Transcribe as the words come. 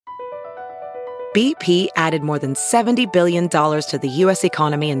BP added more than $70 billion to the U.S.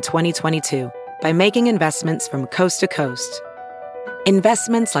 economy in 2022 by making investments from coast to coast.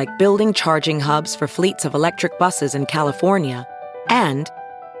 Investments like building charging hubs for fleets of electric buses in California and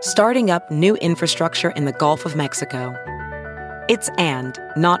starting up new infrastructure in the Gulf of Mexico. It's and,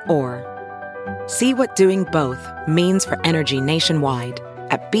 not or. See what doing both means for energy nationwide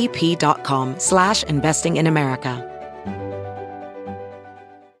at bp.com/investing in America.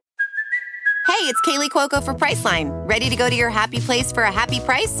 Hey, it's Kaylee Cuoco for Priceline. Ready to go to your happy place for a happy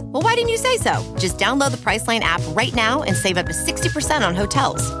price? Well, why didn't you say so? Just download the Priceline app right now and save up to 60% on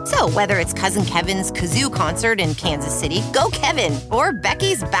hotels. So whether it's Cousin Kevin's Kazoo Concert in Kansas City, go Kevin, or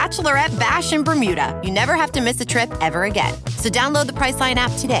Becky's Bachelorette Bash in Bermuda, you never have to miss a trip ever again. So download the Priceline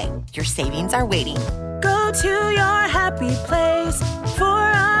app today. Your savings are waiting. Go to your happy place for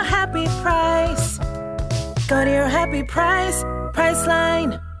a happy price. Go to your happy price,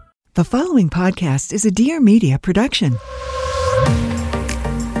 Priceline. The following podcast is a Dear Media production.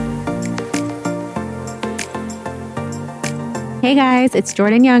 Hey guys, it's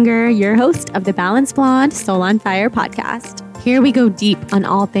Jordan Younger, your host of the Balanced Blonde Soul on Fire podcast. Here we go deep on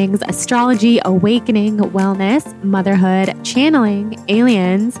all things astrology, awakening, wellness, motherhood, channeling,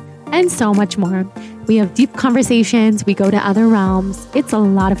 aliens, and so much more. We have deep conversations, we go to other realms. It's a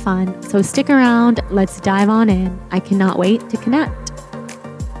lot of fun. So stick around, let's dive on in. I cannot wait to connect.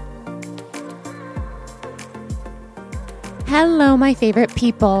 Hello, my favorite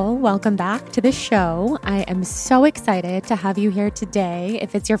people. Welcome back to the show. I am so excited to have you here today.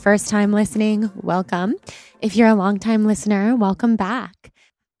 If it's your first time listening, welcome. If you're a longtime listener, welcome back.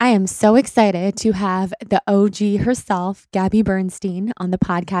 I am so excited to have the OG herself, Gabby Bernstein, on the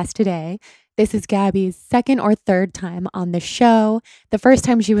podcast today. This is Gabby's second or third time on the show. The first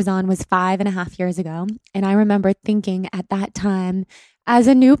time she was on was 5.5 years ago. And I remember thinking at that time, as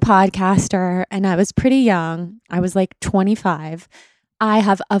a new podcaster, and I was pretty young, I was like 25, I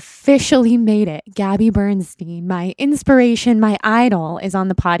have officially made it. Gabby Bernstein, my inspiration, my idol, is on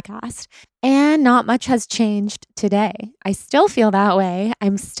the podcast. And not much has changed today. I still feel that way.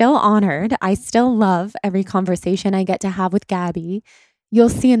 I'm still honored. I still love every conversation I get to have with Gabby. You'll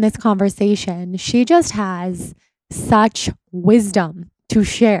see in this conversation, she just has such wisdom to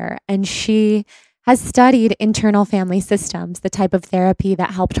share, and she has studied internal family systems, the type of therapy that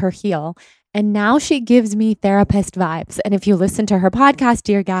helped her heal. And now she gives me therapist vibes. And if you listen to her podcast,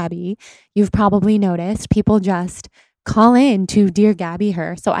 Dear Gabby, you've probably noticed people just call in to Dear Gabby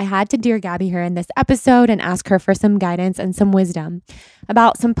her. So I had to Dear Gabby her in this episode and ask her for some guidance and some wisdom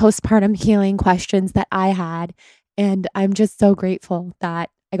about some postpartum healing questions that I had. And I'm just so grateful that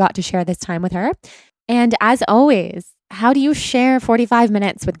I got to share this time with her. And as always, how do you share 45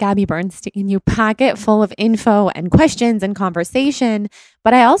 minutes with Gabby Bernstein? You pack it full of info and questions and conversation,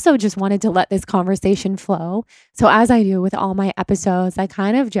 but I also just wanted to let this conversation flow. So as I do with all my episodes, I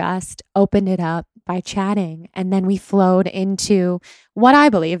kind of just opened it up by chatting, and then we flowed into what I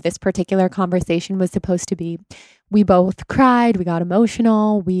believe this particular conversation was supposed to be. We both cried, we got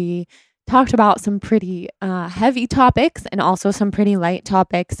emotional, we talked about some pretty heavy topics and also some pretty light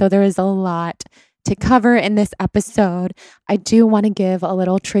topics. So there is a lot to cover in this episode. I do want to give a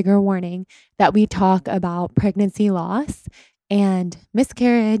little trigger warning that we talk about pregnancy loss and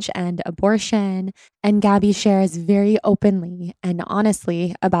miscarriage and abortion. And Gabby shares very openly and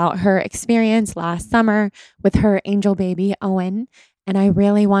honestly about her experience last summer with her angel baby, Owen. And I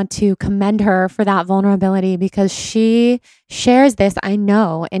really want to commend her for that vulnerability because she shares this, I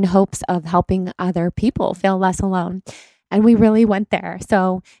know, in hopes of helping other people feel less alone. And we really went there.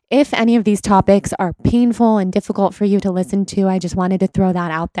 So if any of these topics are painful and difficult for you to listen to, I just wanted to throw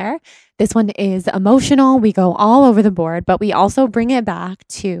that out there. This one is emotional. We go all over the board, but we also bring it back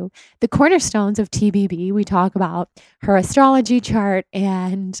to the cornerstones of TBB. We talk about her astrology chart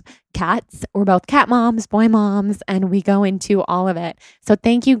and cats. We're both cat moms, boy moms, and we go into all of it. So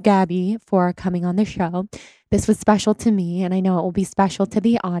thank you, Gabby, for coming on the show. This was special to me, and I know it will be special to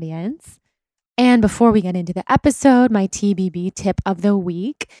the audience. And before we get into the episode, my TBB tip of the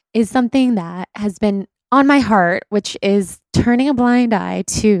week is something that has been on my heart, which is turning a blind eye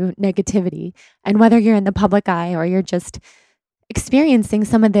to negativity. And whether you're in the public eye or you're just experiencing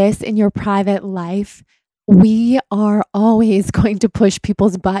some of this in your private life, we are always going to push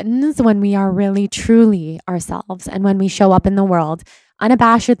people's buttons when we are really truly ourselves and when we show up in the world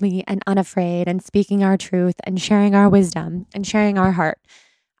unabashedly and unafraid and speaking our truth and sharing our wisdom and sharing our heart.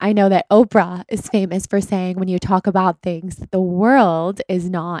 I know that Oprah is famous for saying when you talk about things that the world is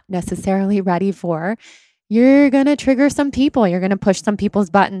not necessarily ready for, you're going to trigger some people. You're going to push some people's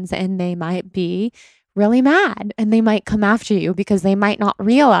buttons, and they might be really mad, and they might come after you because they might not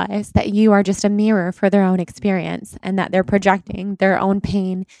realize that you are just a mirror for their own experience and that they're projecting their own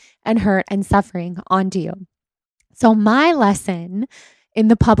pain and hurt and suffering onto you. So my lesson in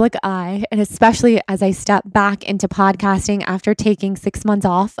the public eye, and especially as I step back into podcasting after taking 6 months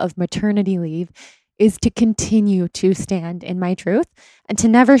off of maternity leave, is to continue to stand in my truth and to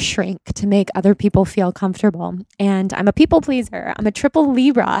never shrink to make other people feel comfortable. And I'm a people pleaser. I'm a triple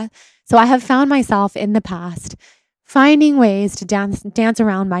Libra. So I have found myself in the past finding ways to dance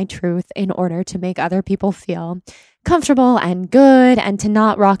around my truth in order to make other people feel comfortable and good, and to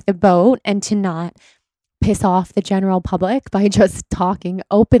not rock the boat and to not piss off the general public by just talking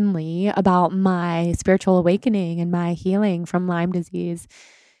openly about my spiritual awakening and my healing from Lyme disease.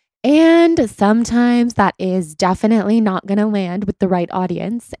 And sometimes that is definitely not going to land with the right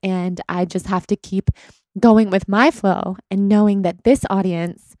audience. And I just have to keep going with my flow and knowing that this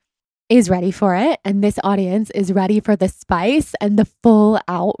audience is ready for it. And this audience is ready for the spice and the full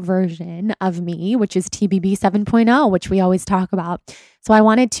out version of me, which is TBB 7.0, which we always talk about. So I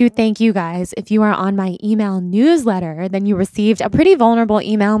wanted to thank you guys. If you are on my email newsletter, then you received a pretty vulnerable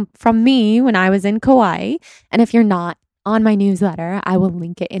email from me when I was in Kauai. And if you're not on my newsletter, I will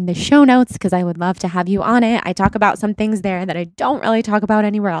link it in the show notes because I would love to have you on it. I talk about some things there that I don't really talk about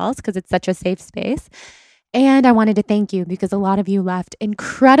anywhere else because it's such a safe space. And I wanted to thank you because a lot of you left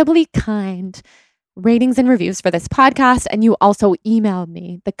incredibly kind ratings and reviews for this podcast. And you also emailed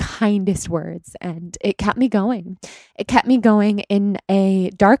me the kindest words, and it kept me going. It kept me going in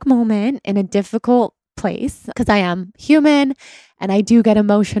a dark moment, in a difficult place, because I am human and I do get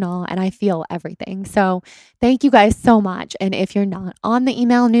emotional and I feel everything. So thank you guys so much. And if you're not on the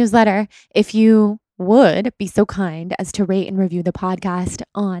email newsletter, if you would be so kind as to rate and review the podcast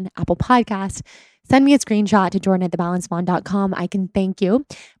on Apple Podcasts, send me a screenshot to jordan@thebalancedmom.com. I can thank you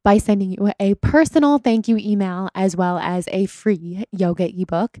by sending you a personal thank you email as well as a free yoga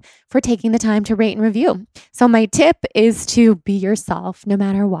ebook for taking the time to rate and review. So my tip is to be yourself no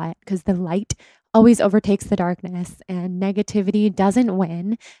matter what, because the light always overtakes the darkness and negativity doesn't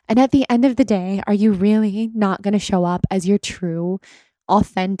win. And at the end of the day, are you really not going to show up as your true,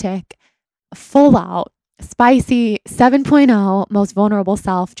 authentic, full out, spicy 7.0 most vulnerable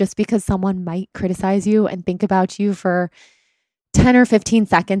self just because someone might criticize you and think about you for 10 or 15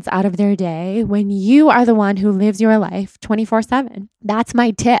 seconds out of their day when you are the one who lives your life 24/7? That's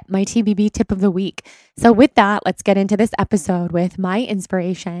my tip, my TBB tip of the week. So with that, let's get into this episode with my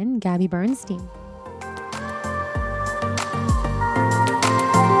inspiration, Gabby Bernstein.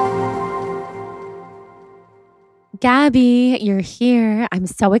 Gabby, you're here. I'm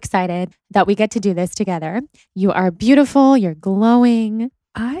so excited that we get to do this together. You are beautiful. You're glowing.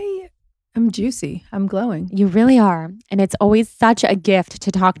 I am juicy. I'm glowing. You really are. And it's always such a gift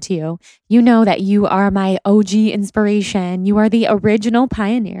to talk to you. You know that you are my OG inspiration. You are the original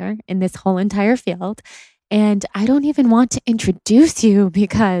pioneer in this whole entire field. And I don't even want to introduce you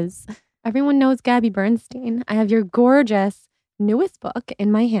because everyone knows Gabby Bernstein. I have your gorgeous newest book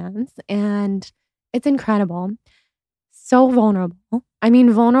in my hands, and it's incredible. So vulnerable. I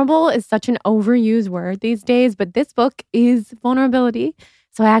mean, vulnerable is such an overused word these days, but this book is vulnerability.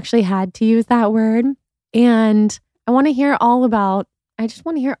 So I actually had to use that word. And I want to hear all about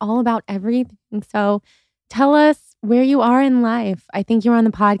everything. So tell us where you are in life. I think you were on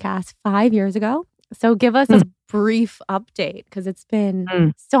the podcast 5 years ago. So give us a brief update because it's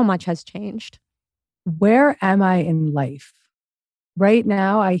been so much has changed. Where am I in life? Right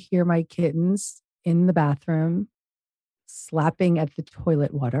now, I hear my kittens in the bathroom slapping at the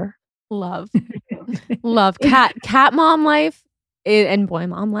toilet water. Love. Love. Cat mom life and boy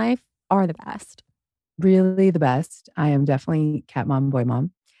mom life are the best. Really the best. I am definitely cat mom, boy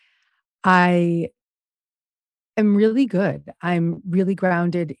mom. I am really good. I'm really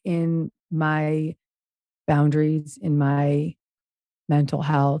grounded in my boundaries, in my mental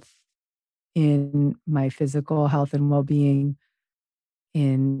health, in my physical health and well-being,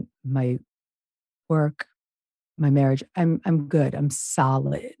 in my work, my marriage. I'm good. I'm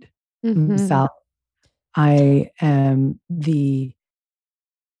solid. I'm solid. I am the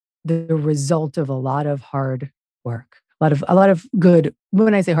result of a lot of hard work, a lot of good.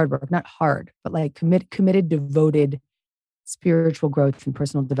 When I say hard work, not hard, but like committed, devoted spiritual growth and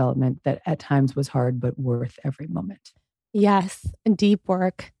personal development that at times was hard, but worth every moment. Yes, deep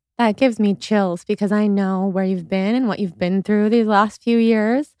work. That gives me chills because I know where you've been and what you've been through these last few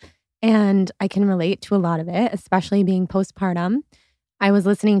years. And I can relate to a lot of it, especially being postpartum. I was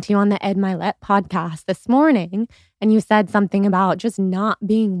listening to you on the Ed Milet podcast this morning, and you said something about just not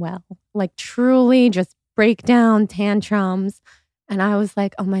being well, like truly just breakdown tantrums. And I was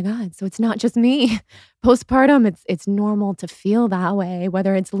like, oh my God, so it's not just me. Postpartum, it's normal to feel that way,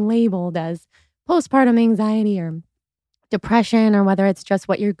 whether it's labeled as postpartum anxiety or depression, or whether it's just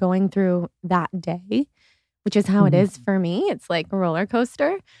what you're going through that day, which is how it is for me. It's like a roller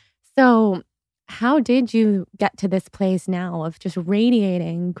coaster. So how did you get to this place now of just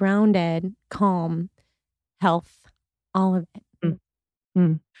radiating, grounded, calm, health, all of it?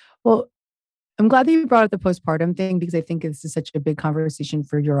 Mm. Well, I'm glad that you brought up the postpartum thing, because I think this is such a big conversation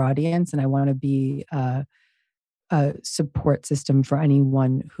for your audience. And I want to be a support system for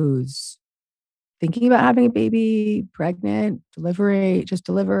anyone who's thinking about having a baby, pregnant, just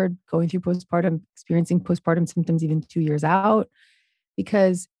delivered, going through postpartum, experiencing postpartum symptoms even 2 years out,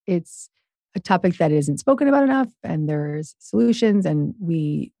 because it's a topic that isn't spoken about enough, and there's solutions, and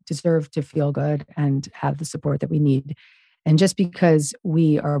we deserve to feel good and have the support that we need. And just because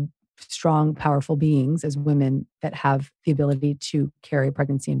we are strong, powerful beings as women that have the ability to carry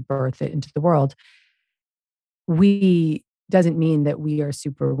pregnancy and birth it into the world, we doesn't mean that we are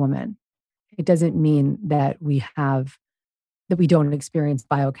superwoman. It doesn't mean that we don't experience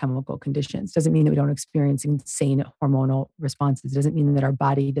biochemical conditions. Doesn't mean that we don't experience insane hormonal responses. Doesn't mean that our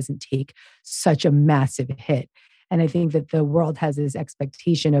body doesn't take such a massive hit. And I think that the world has this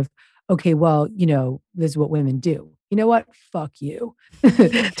expectation of, okay, well, this is what women do. You know what? Fuck you.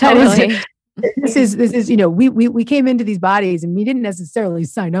 Totally. This is, we came into these bodies and we didn't necessarily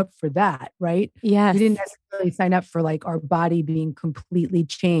sign up for that, right? Yes. We didn't necessarily sign up for like our body being completely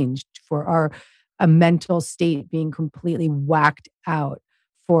changed, for a mental state being completely whacked out,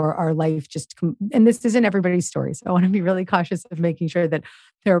 for our life and this isn't everybody's story. So I want to be really cautious of making sure that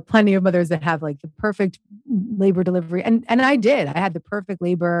there are plenty of mothers that have like the perfect labor delivery. And I had the perfect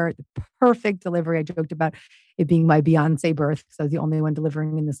labor, the perfect delivery. I joked about it being my Beyonce birth because I was the only one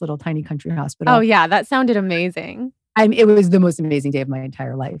delivering in this little tiny country hospital. Oh yeah, that sounded amazing. It was the most amazing day of my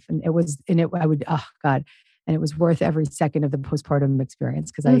entire life. And oh God. And it was worth every second of the postpartum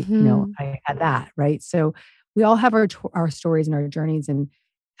experience because I had that, right? So we all have our stories and our journeys,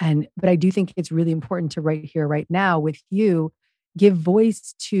 but I do think it's really important to right here, right now with you, give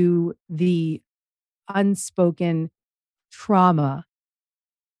voice to the unspoken trauma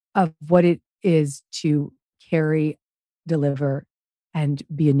of what it is to carry, deliver, and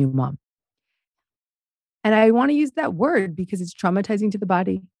be a new mom. And I want to use that word because it's traumatizing to the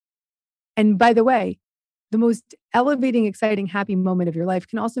body. And by the way, the most elevating, exciting, happy moment of your life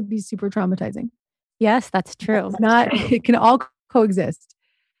can also be super traumatizing. Yes, that's true. It can all coexist.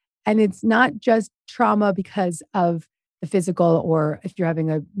 And it's not just trauma because of the physical, or if you're having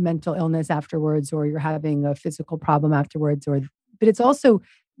a mental illness afterwards, or you're having a physical problem afterwards, but it's also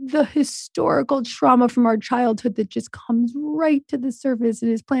the historical trauma from our childhood that just comes right to the surface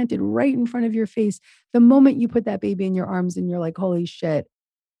and is planted right in front of your face. The moment you put that baby in your arms and you're like, holy shit,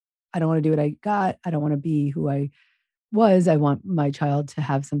 I don't want to do what I got. I don't want to be who I was. I want my child to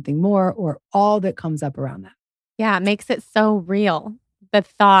have something more, or all that comes up around that. Yeah, it makes it so real. The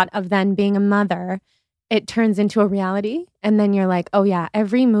thought of then being a mother, it turns into a reality. And then you're like, oh yeah,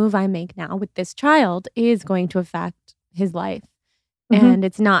 every move I make now with this child is going to affect his life. Mm-hmm. And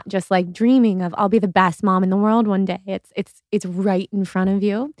it's not just like dreaming of, I'll be the best mom in the world one day. It's right in front of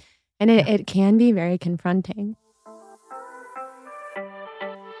you. And it can be very confronting.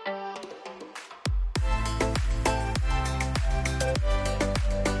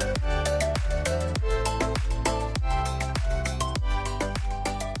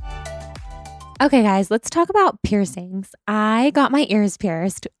 Okay, guys, let's talk about piercings. I got my ears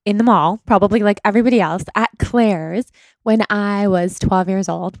pierced in the mall, probably like everybody else, at Claire's when I was 12 years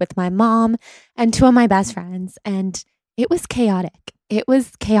old with my mom and two of my best friends. And it was chaotic. It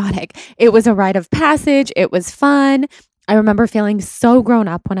was a rite of passage. It was fun. I remember feeling so grown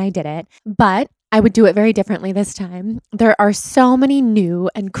up when I did it, but I would do it very differently this time. There are so many new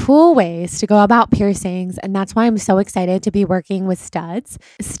and cool ways to go about piercings, and that's why I'm so excited to be working with Studs.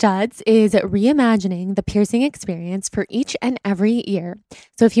 Studs is reimagining the piercing experience for each and every ear.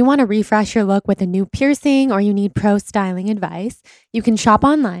 So if you want to refresh your look with a new piercing, or you need pro styling advice, you can shop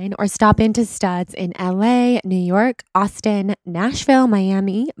online or stop into Studs in LA, New York, Austin, Nashville,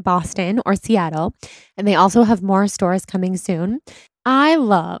 Miami, Boston, or Seattle. And they also have more stores coming soon. I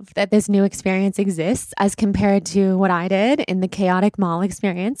love that this new experience exists as compared to what I did in the chaotic mall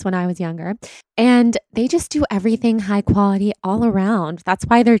experience when I was younger. And they just do everything high quality all around. That's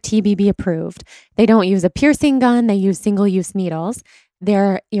why they're TBB approved. They don't use a piercing gun. They use single-use needles.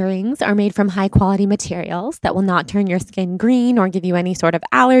 Their earrings are made from high quality materials that will not turn your skin green or give you any sort of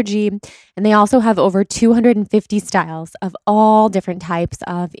allergy. And they also have over 250 styles of all different types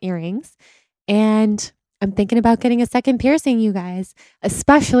of earrings. And I'm thinking about getting a second piercing, you guys,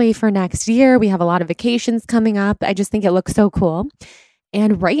 especially for next year. We have a lot of vacations coming up. I just think it looks so cool.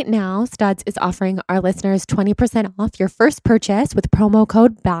 And right now, Studs is offering our listeners 20% off your first purchase with promo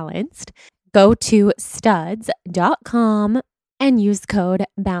code BALANCED. Go to studs.com and use code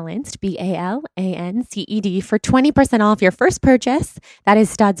BALANCED, BALANCED, for 20% off your first purchase. That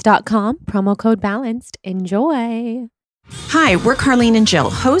is studs.com, promo code BALANCED. Enjoy. Hi, we're Carlene and Jill,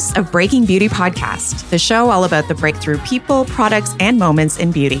 hosts of Breaking Beauty Podcast, the show all about the breakthrough people, products, and moments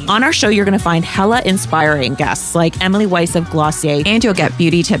in beauty. On our show, you're going to find hella inspiring guests like Emily Weiss of Glossier, and you'll get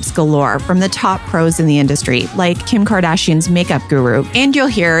beauty tips galore from the top pros in the industry, like Kim Kardashian's makeup guru. And you'll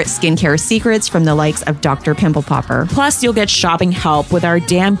hear skincare secrets from the likes of Dr. Pimple Popper. Plus, you'll get shopping help with our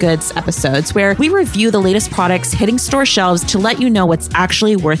Damn Goods episodes, where we review the latest products hitting store shelves to let you know what's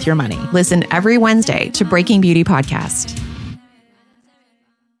actually worth your money. Listen every Wednesday to Breaking Beauty Podcast.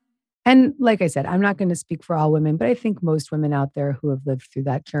 And like I said, I'm not going to speak for all women, but I think most women out there who have lived through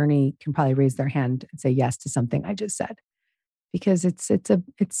that journey can probably raise their hand and say yes to something I just said, because it's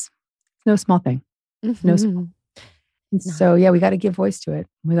no small thing. It's no small. And so yeah, we got to give voice to it.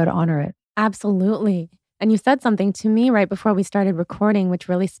 We got to honor it. Absolutely. And you said something to me right before we started recording, which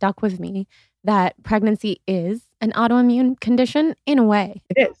really stuck with me, that pregnancy is an autoimmune condition in a way.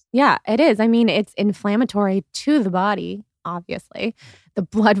 It is. Yeah, it is. I mean, it's inflammatory to the body, obviously. The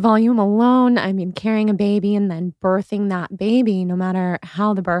blood volume alone, I mean, carrying a baby and then birthing that baby, no matter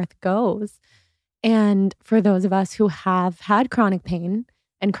how the birth goes. And for those of us who have had chronic pain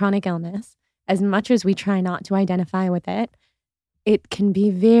and chronic illness, as much as we try not to identify with it, it can be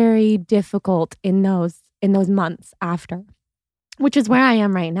very difficult in those months after, which is where I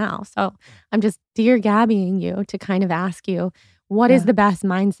am right now. So I'm just dear Gabbying you to kind of ask you, what is the best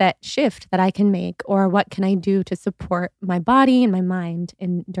mindset shift that I can make, or what can I do to support my body and my mind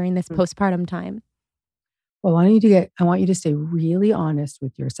during this postpartum time? Well, I want you to stay really honest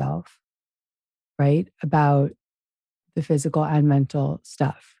with yourself, right? About the physical and mental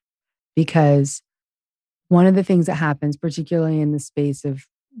stuff. Because one of the things that happens, particularly in the space of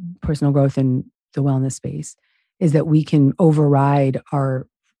personal growth and the wellness space, is that we can override our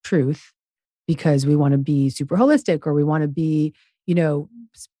truth because we want to be super holistic, or we want to be,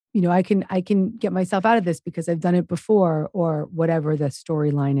 I can get myself out of this because I've done it before, or whatever the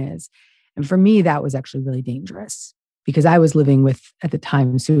storyline is. And for me, that was actually really dangerous, because I was living with, at the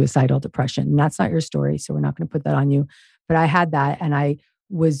time, suicidal depression. And that's not your story, so we're not going to put that on you. But I had that, and I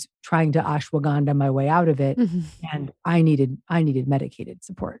was trying to ashwagandha my way out of it. And I needed medicated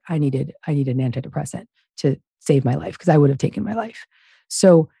support. I needed an antidepressant to save my life, because I would have taken my life.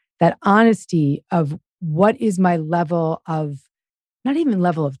 So that honesty of what is my level of, not even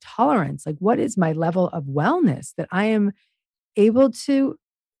level of tolerance, like what is my level of wellness that I am able to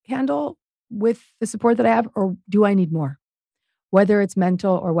handle with the support that I have, or do I need more? Whether it's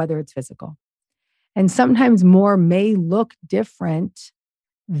mental or whether it's physical. And sometimes more may look different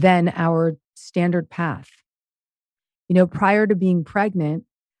than our standard path. Prior to being pregnant,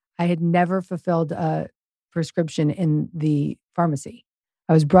 I had never fulfilled a prescription in the pharmacy.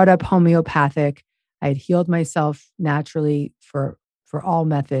 I was brought up homeopathic. I had healed myself naturally for all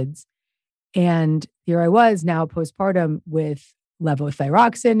methods. And here I was now postpartum with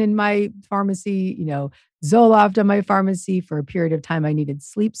levothyroxine in my pharmacy, Zoloft in my pharmacy. For a period of time, I needed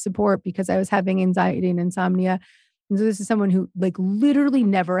sleep support because I was having anxiety and insomnia. And so this is someone who literally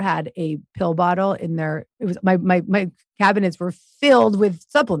never had a pill bottle in their, it was my cabinets were filled with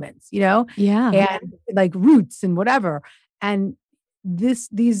supplements, Yeah. And roots and whatever. And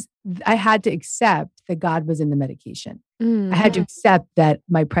I had to accept that God was in the medication. I had to accept that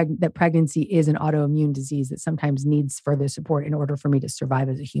that pregnancy is an autoimmune disease that sometimes needs further support in order for me to survive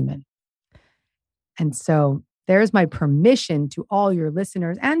as a human. And so there's my permission to all your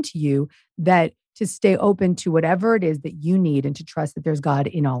listeners and to you, that to stay open to whatever it is that you need, and to trust that there's God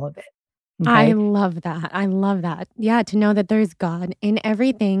in all of it. Okay? I love that. Yeah, to know that there's God in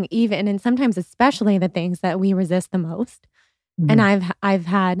everything, even and sometimes especially the things that we resist the most. And I've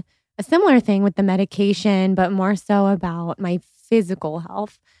had a similar thing with the medication, but more so about my physical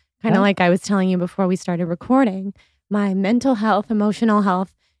health. Kind of like I was telling you before we started recording, my mental health, emotional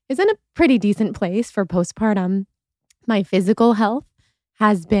health is in a pretty decent place for postpartum. My physical health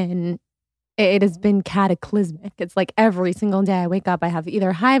has been cataclysmic. It's like every single day I wake up, I have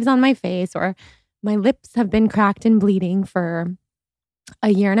either hives on my face, or my lips have been cracked and bleeding for a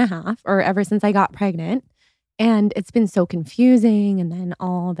year and a half, or ever since I got pregnant. And it's been so confusing. And then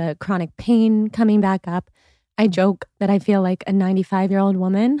all the chronic pain coming back up. I joke that I feel like a 95-year-old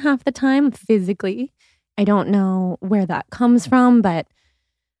woman half the time physically. I don't know where that comes from, but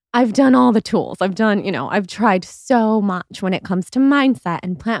I've done all the tools. I've tried so much when it comes to mindset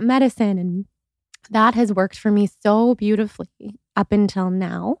and plant medicine. And that has worked for me so beautifully up until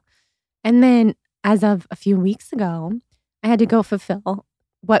now. And then as of a few weeks ago, I had to go fulfill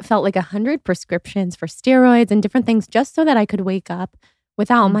what felt like 100 prescriptions for steroids and different things just so that I could wake up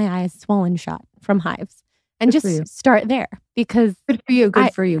without my eyes swollen shut from hives and just start there because good for you.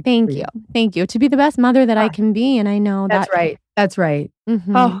 Good for you. Thank you. Thank you. To be the best mother that I can be. And I know that's right. That's right.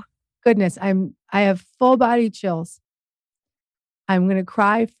 Mm-hmm. Oh goodness. I have full body chills. I'm going to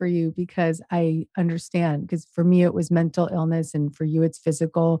cry for you because I understand, because for me, it was mental illness and for you, it's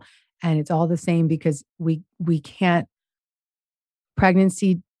physical, and it's all the same because we can't,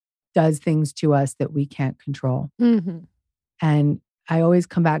 pregnancy does things to us that we can't control. Mm-hmm. And I always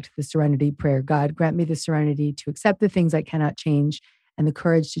come back to the serenity prayer. God, grant me the serenity to accept the things I cannot change and the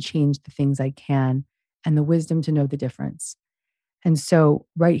courage to change the things I can and the wisdom to know the difference. And so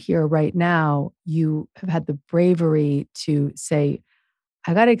right here, right now, you have had the bravery to say,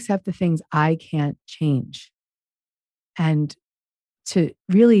 I got to accept the things I can't change and to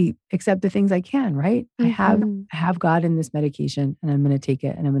really accept the things I can, right? Mm-hmm. I have God in this medication and I'm going to take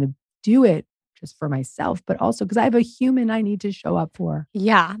it and I'm going to do it just for myself, but also because I have a human I need to show up for.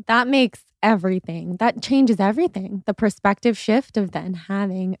 Yeah, that makes everything. That changes everything. The perspective shift of then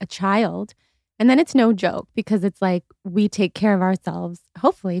having a child. And then it's no joke because it's like we take care of ourselves,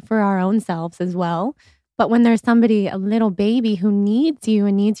 hopefully for our own selves as well. But when there's somebody, a little baby who needs you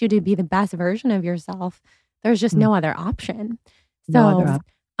and needs you to be the best version of yourself, there's just no other option. So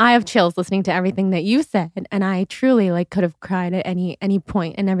I have chills listening to everything that you said. And I truly could have cried at any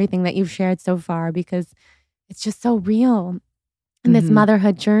point in everything that you've shared so far because it's just so real. And this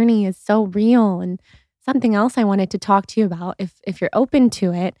motherhood journey is so real. And something else I wanted to talk to you about, if you're open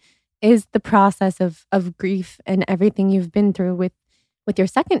to it, is the process of grief and everything you've been through with your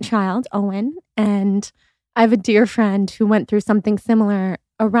second child, Owen. And I have a dear friend who went through something similar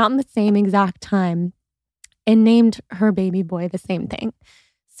around the same exact time and named her baby boy the same thing.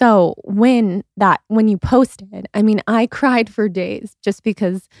 So when you posted, I mean, I cried for days just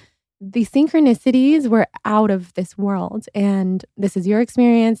because the synchronicities were out of this world. And this is your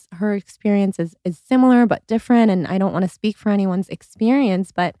experience. Her experience is similar but different. And I don't want to speak for anyone's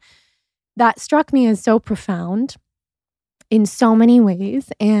experience, but that struck me as so profound in so many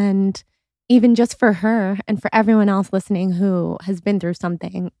ways. And even just for her and for everyone else listening who has been through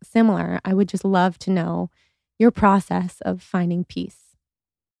something similar, I would just love to know your process of finding peace.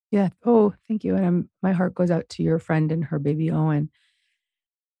 Yeah. Oh, thank you. And my heart goes out to your friend and her baby Owen.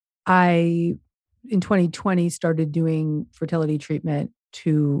 I, in 2020, started doing fertility treatment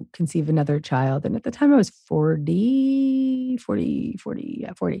to conceive another child. And at the time I was 41,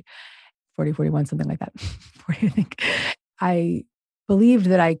 something like that. 40, I think. I believed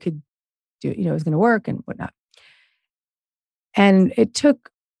that I could do it, it was going to work and whatnot. And it took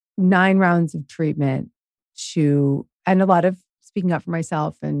 9 rounds of treatment and a lot of speaking up for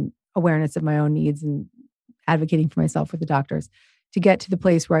myself and awareness of my own needs and advocating for myself with the doctors to get to the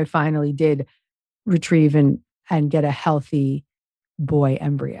place where I finally did retrieve and get a healthy boy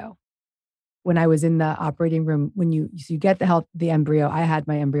embryo. When I was in the operating room, when you get the embryo, I had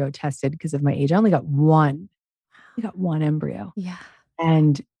my embryo tested because of my age. I only got one. I got one embryo. Yeah.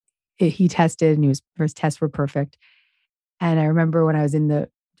 And he tested and his tests were perfect. And I remember when I was in the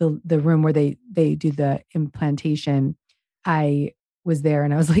room where they do the implantation, I was there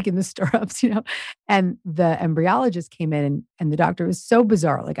and I was in the stirrups, and the embryologist came in and the doctor was so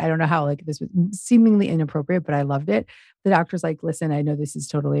bizarre. I don't know how, this was seemingly inappropriate, but I loved it. The doctor's like, listen, I know this is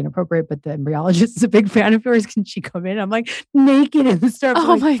totally inappropriate, but the embryologist is a big fan of yours. Can she come in? I'm naked in the stirrups.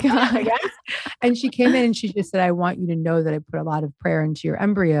 Oh my God. I guess. And she came in and she just said, I want you to know that I put a lot of prayer into your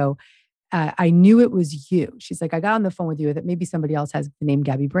embryo. I knew it was you. She's like, I got on the phone with you that maybe somebody else has the name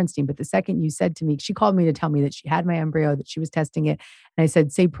Gabby Bernstein. But the second you said to me, she called me to tell me that she had my embryo, that she was testing it. And I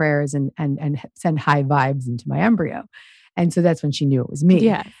said, say prayers and send high vibes into my embryo. And so that's when she knew it was me.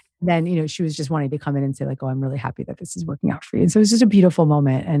 Yeah. Then, she was just wanting to come in and say oh, I'm really happy that this is working out for you. And so it was just a beautiful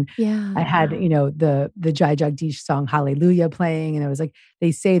moment. And I had, the Jai Jagdish song, Hallelujah playing. And it was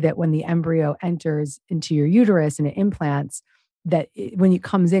they say that when the embryo enters into your uterus and it implants, that when it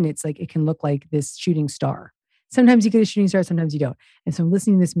comes in, it's it can look like this shooting star. Sometimes you get a shooting star, sometimes you don't. And so I'm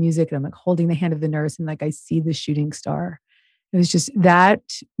listening to this music and I'm holding the hand of the nurse and I see the shooting star. It was just that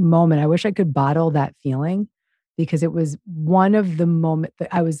moment. I wish I could bottle that feeling because it was one of the moments that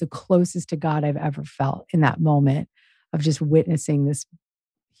I was the closest to God I've ever felt in that moment of just witnessing this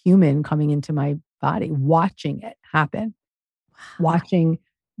human coming into my body, watching it happen, watching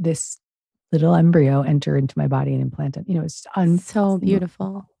this little embryo enter into my body and implant it. It's so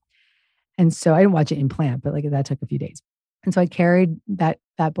beautiful. And so I didn't watch it implant, but like that took a few days. And so I carried that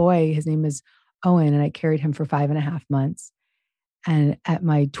boy, his name is Owen, and I carried him for 5.5 months. And at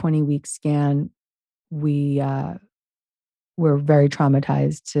my 20-week scan, we were very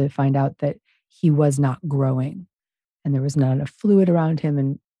traumatized to find out that he was not growing and there was not enough fluid around him.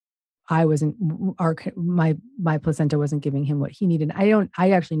 And I wasn't, my placenta wasn't giving him what he needed.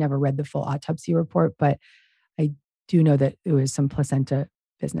 I actually never read the full autopsy report, but I do know that it was some placenta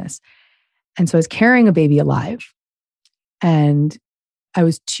business. And so I was carrying a baby alive, and I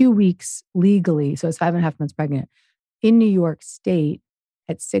was 2 weeks legally. So I was 5.5 months pregnant in New York State.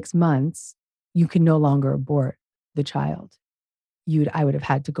 At 6 months, you can no longer abort the child. I would have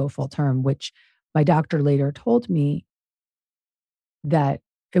had to go full term, which my doctor later told me that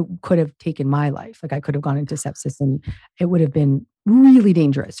it could have taken my life. Like I could have gone into sepsis, and it would have been really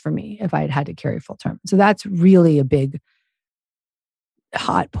dangerous for me if I had had to carry full term. So that's really a big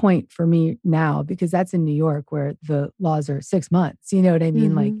hot point for me now, because that's in New York where the laws are 6 months. You know what I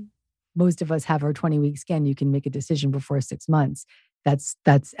mean? Like most of us have our 20-week scan. You can make a decision before 6 months. That's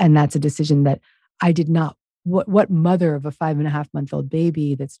a decision that I did not. What mother of a 5.5-month-old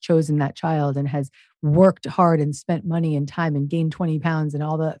baby that's chosen that child and has worked hard and spent money and time and gained 20 pounds and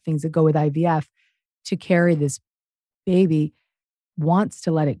all the things that go with IVF to carry this baby wants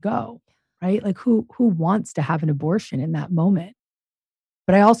to let it go, right? Like who wants to have an abortion in that moment?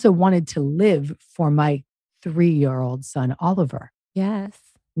 But I also wanted to live for my 3-year-old son, Oliver. Yes.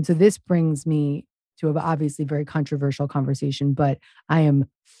 And so this brings me to an obviously very controversial conversation, but I am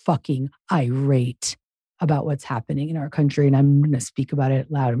fucking irate about what's happening in our country. And I'm going to speak about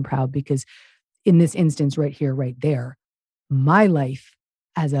it loud and proud, because in this instance right here, right there, my life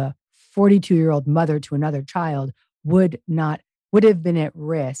as a 42-year-old mother to another child would have been at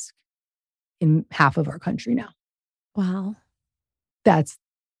risk in half of our country now. Wow. That's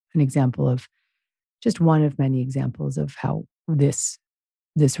an example of just one of many examples of how this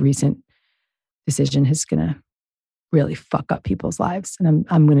recent decision is going to really fuck up people's lives. And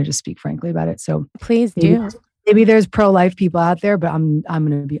I'm going to just speak frankly about it. So please do. Maybe there's pro-life people out there, but I'm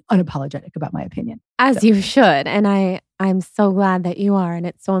going to be unapologetic about my opinion. As you should. And I'm so glad that you are. And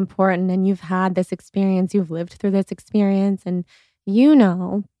it's so important. And you've had this experience. You've lived through this experience. And you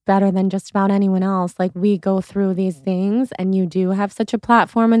know better than just about anyone else. Like we go through these things, and you do have such a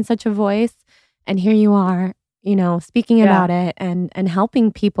platform and such a voice. And here you are, speaking about it and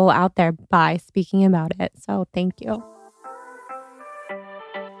helping people out there by speaking about it. So thank you.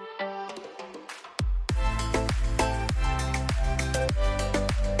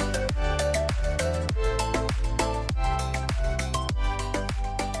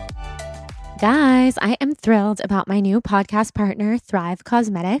 Guys, I am thrilled about my new podcast partner, Thrive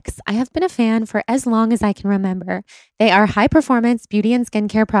Causemetics. I have been a fan for as long as I can remember. They are high-performance beauty and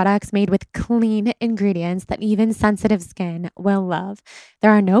skincare products made with clean ingredients that even sensitive skin will love. There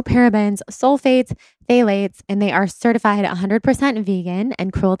are no parabens, sulfates, phthalates, and they are certified 100% vegan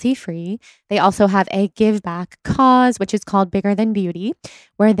and cruelty-free. They also have a give back cause, which is called Bigger Than Beauty,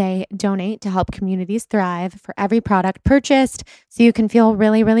 where they donate to help communities thrive for every product purchased. So you can feel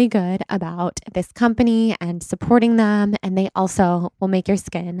really, really good about this company and supporting them. And they also will make your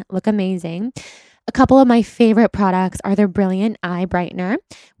skin look amazing. A couple of my favorite products are their Brilliant Eye Brightener,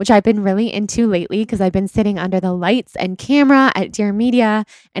 which I've been really into lately because I've been sitting under the lights and camera at Dear Media,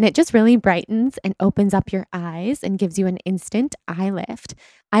 and it just really brightens and opens up your eyes and gives you an instant eye lift.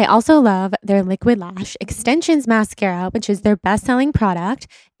 I also love their Liquid Lash Extensions Mascara, which is their best-selling product.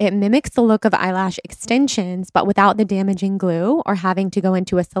 It mimics the look of eyelash extensions, but without the damaging glue or having to go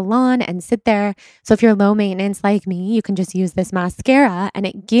into a salon and sit there. So if you're low maintenance like me, you can just use this mascara and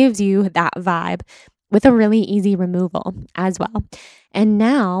it gives you that vibe with a really easy removal as well. And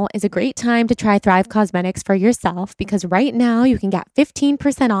now is a great time to try Thrive Causemetics for yourself, because right now you can get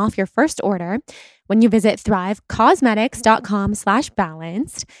 15% off your first order when you visit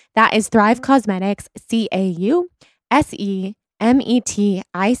thrivecausemetics.com/balanced. That is Thrive Causemetics,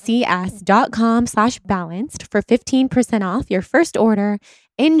 CAUSEMETICS.com/balanced for 15% off your first order.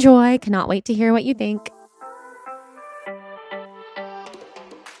 Enjoy. Cannot wait to hear what you think.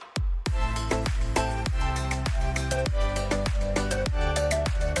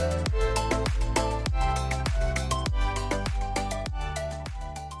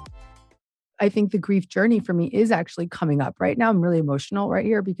 I think the grief journey for me is actually coming up right now. I'm really emotional right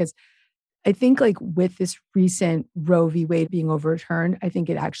here because I think like with this recent Roe v. Wade being overturned, I think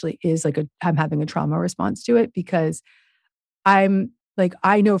it actually is like I'm having a trauma response to it, because I'm like,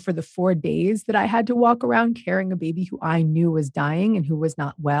 I know for the 4 days that I had to walk around carrying a baby who I knew was dying and who was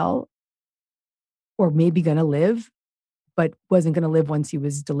not well or maybe going to live, but wasn't going to live once he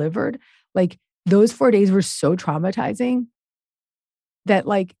was delivered. Like those 4 days were so traumatizing that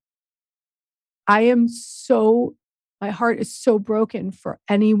like my heart is so broken for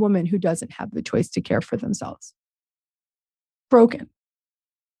any woman who doesn't have the choice to care for themselves. Broken.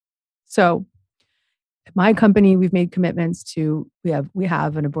 So at my company, we've made commitments to, we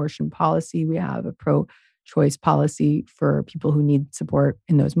have an abortion policy. We have a pro-choice policy for people who need support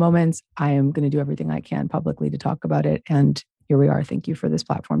in those moments. I am going to do everything I can publicly to talk about it. And here we are. Thank you for this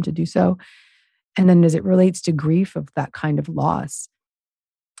platform to do so. And then as it relates to grief of that kind of loss,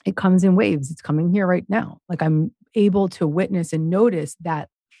 it comes in waves. It's coming here right now. Like I'm able to witness and notice that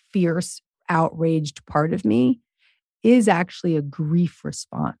fierce, outraged part of me is actually a grief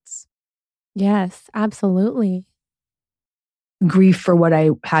response. Yes, absolutely. Grief for what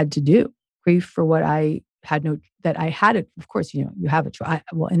I had to do, grief for what I had of course, you have a choice.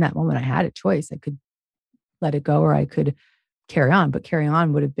 Well, in that moment, I had a choice. I could let it go or I could carry on, but carrying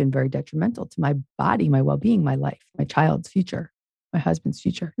on would have been very detrimental to my body, my well-being, my life, my child's future, my husband's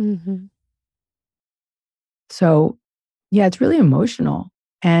future. Mm-hmm. So yeah, it's really emotional.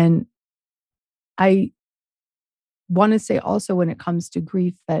 And I want to say also when it comes to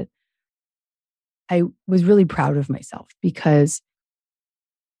grief that I was really proud of myself because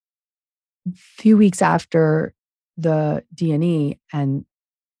a few weeks after the D&E and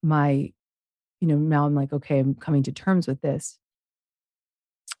my, now I'm like, okay, I'm coming to terms with this.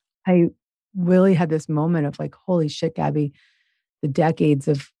 I really had this moment of like, holy shit, Gabby, the decades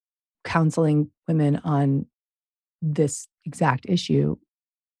of counseling women on this exact issue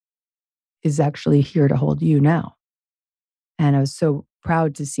is actually here to hold you now. And I was so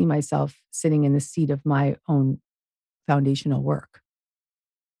proud to see myself sitting in the seat of my own foundational work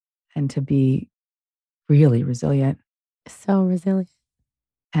and to be really resilient. So resilient.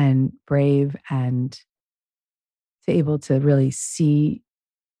 And brave and to able to really see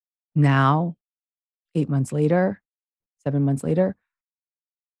now, 8 months later, 7 months later,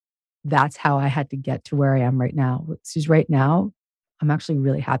 that's how I had to get to where I am right now. Which right now, I'm actually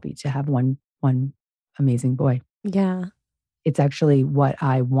really happy to have one amazing boy. Yeah. It's actually what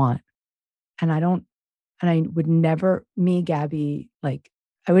I want. And I would never, me, Gabby, like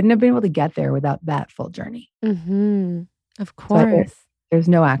I wouldn't have been able to get there without that full journey. Mm-hmm. Of course. There's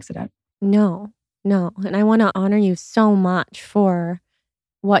no accident. No. And I want to honor you so much for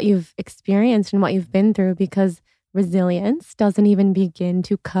what you've experienced and what you've been through because resilience doesn't even begin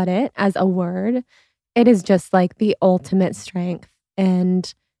to cut it as a word. It is just like the ultimate strength.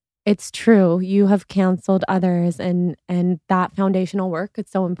 And it's true. You have counseled others and that foundational work,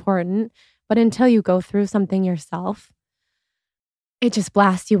 it's so important. But until you go through something yourself, it just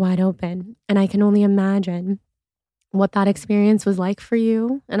blasts you wide open. And I can only imagine what that experience was like for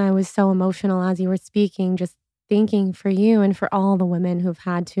you. And I was so emotional as you were speaking, just thinking for you and for all the women who've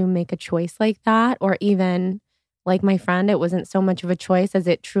had to make a choice like that, or even like my friend, it wasn't so much of a choice as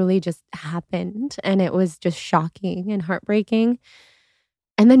it truly just happened. And it was just shocking and heartbreaking.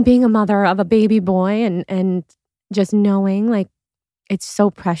 And then being a mother of a baby boy and just knowing like it's so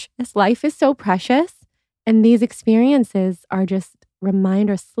precious. Life is so precious. And these experiences are just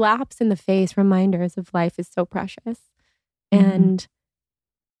reminders, slaps in the face, reminders of life is so precious. Mm-hmm. And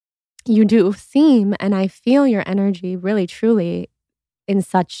you do seem, and I feel your energy really, truly in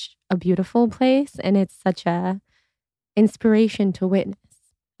such a beautiful place. And it's such a inspiration to witness.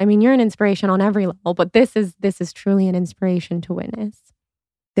 I mean, you're an inspiration on every level, but this is truly an inspiration to witness.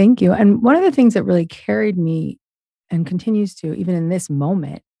 Thank you. And one of the things that really carried me and continues to, even in this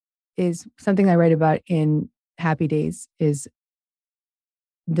moment, is something I write about in Happy Days is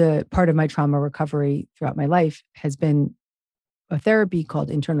the part of my trauma recovery throughout my life has been a therapy called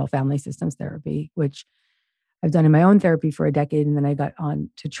internal family systems therapy, which I've done in my own therapy for a decade. And then I got on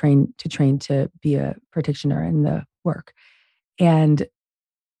to train to be a practitioner in the work. And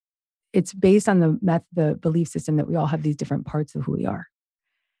it's based on the belief system that we all have these different parts of who we are.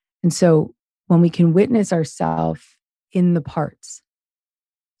 And so when we can witness ourselves in the parts,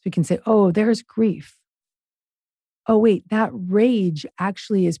 we can say, oh, there's grief. Oh, wait, that rage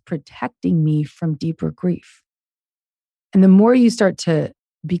actually is protecting me from deeper grief. And the more you start to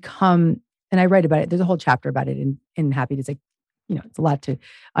become, and I write about it, there's a whole chapter about it in Happy Days. Like, it's a lot to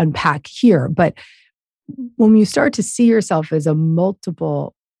unpack here. But when you start to see yourself as a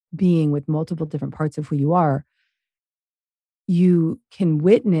multiple being with multiple different parts of who you are, you can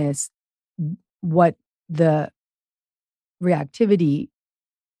witness what the reactivity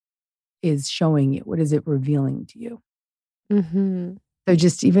is showing you. What is it revealing to you? Mm-hmm. So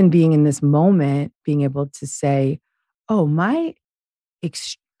just even being in this moment, being able to say, oh, my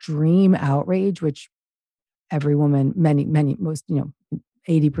extreme outrage, which every woman, most,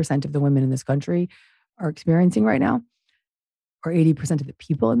 80% of the women in this country are experiencing right now, or 80% of the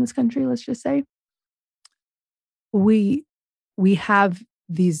people in this country, let's just say. We have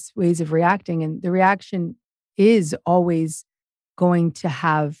these ways of reacting, and the reaction is always going to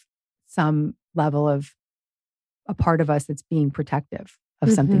have some level of a part of us that's being protective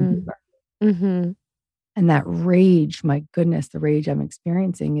of something deeper. Mm-hmm. And that rage, my goodness, the rage I'm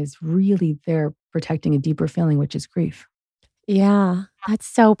experiencing is really there protecting a deeper feeling, which is grief. Yeah, that's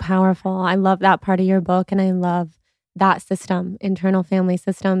so powerful. I love that part of your book. And I love that system, internal family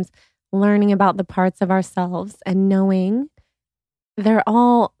systems, learning about the parts of ourselves and knowing they're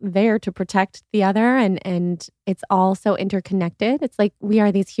all there to protect the other. And it's all so interconnected. It's like we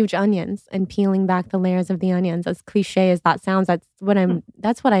are these huge onions, and peeling back the layers of the onions, as cliche as that sounds, that's what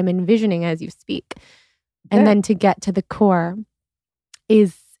I'm envisioning as you speak. And then to get to the core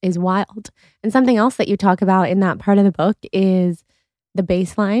is wild. And something else that you talk about in that part of the book is the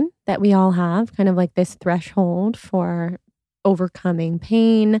baseline that we all have, kind of like this threshold for overcoming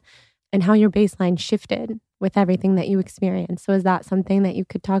pain, and how your baseline shifted with everything that you experienced. So is that something that you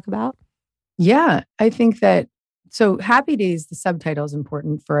could talk about? Yeah, I think that, so Happy Days, the subtitle is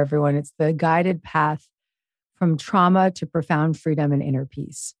important for everyone. It's the guided path from trauma to profound freedom and inner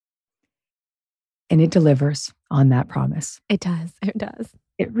peace. And it delivers on that promise. It does. It does.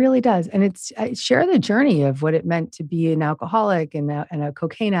 It really does. And I share the journey of what it meant to be an alcoholic and a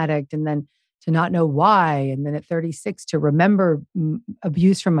cocaine addict, and then to not know why. And then at 36, to remember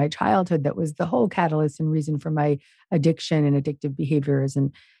abuse from my childhood that was the whole catalyst and reason for my addiction and addictive behaviors.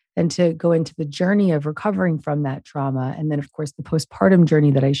 And then to go into the journey of recovering from that trauma. And then, of course, the postpartum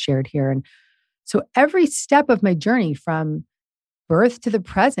journey that I shared here. And so every step of my journey from birth to the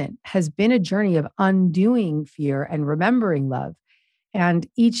present has been a journey of undoing fear and remembering love. And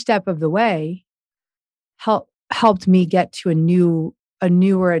each step of the way helped me get to a newer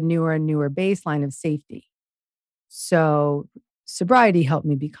baseline of safety. So sobriety helped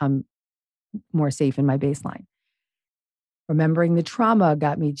me become more safe in my baseline. Remembering the trauma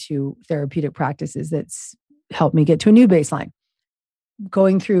got me to therapeutic practices that's helped me get to a new baseline.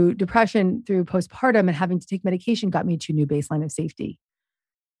 Going through depression, through postpartum, and having to take medication got me to a new baseline of safety.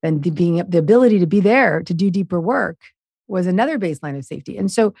 Then the ability to be there to do deeper work was another baseline of safety. And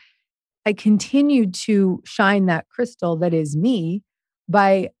so I continued to shine that crystal that is me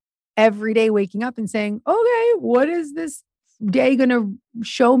by every day waking up and saying, okay, what is this day going to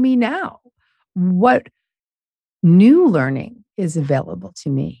show me now? What new learning is available to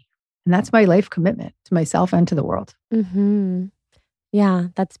me? And that's my life commitment to myself and to the world. Mm-hmm. Yeah,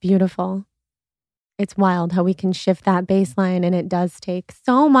 that's beautiful. It's wild how we can shift that baseline, and it does take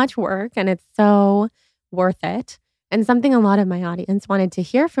so much work, and it's so worth it. And something a lot of my audience wanted to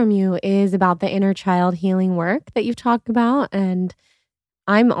hear from you is about the inner child healing work that you've talked about. And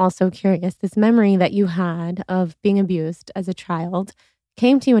I'm also curious, this memory that you had of being abused as a child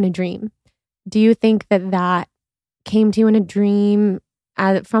came to you in a dream. Do you think that came to you in a dream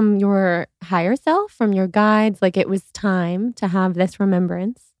from your higher self, from your guides? Like it was time to have this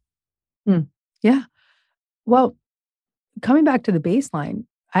remembrance? Yeah. Well, coming back to the baseline,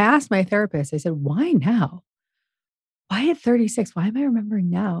 I asked my therapist, I said, why now? Why at 36? Why am I remembering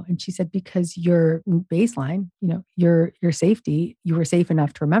now? And she said, because your baseline, your safety, you were safe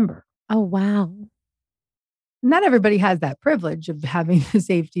enough to remember. Oh, wow. Not everybody has that privilege of having the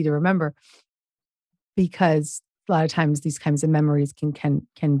safety to remember, because a lot of times these kinds of memories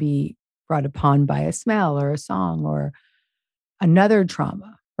can be brought upon by a smell or a song or another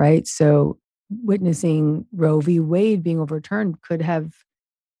trauma, right? So witnessing Roe v. Wade being overturned could have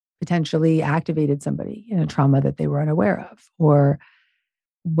potentially activated somebody in a trauma that they were unaware of. Or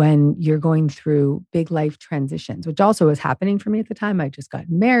when you're going through big life transitions, which also was happening for me at the time. I just got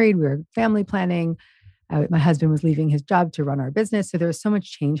married. We were family planning. My husband was leaving his job to run our business. So there was so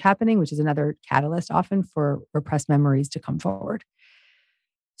much change happening, which is another catalyst often for repressed memories to come forward.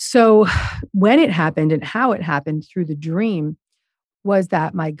 So when it happened and how it happened through the dream, was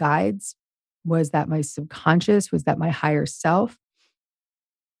that my guides? Was that my subconscious? Was that my higher self?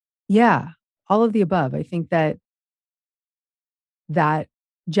 Yeah, all of the above. I think that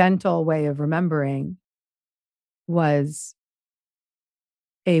gentle way of remembering was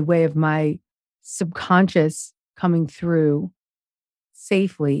a way of my subconscious coming through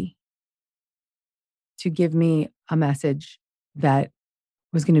safely to give me a message that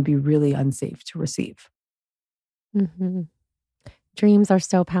was going to be really unsafe to receive. Mm-hmm. Dreams are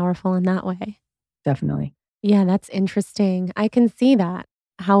so powerful in that way. Definitely. Yeah, that's interesting. I can see that,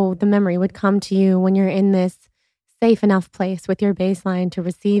 how the memory would come to you when you're in this safe enough place with your baseline to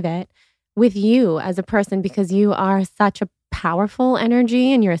receive it. with you as a person because you are such a powerful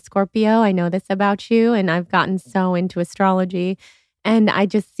energy and you're a Scorpio. I know this about you, and I've gotten so into astrology. And I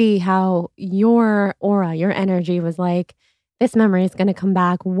just see how your aura, your energy was like, this memory is going to come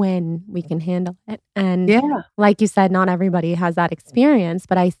back when we can handle it. And Yeah. like you said, not everybody has that experience,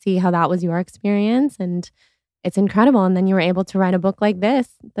 but I see how that was your experience and it's incredible. And then you were able to write a book like this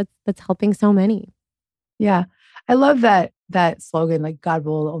that's helping so many. Yeah. I love that slogan, like God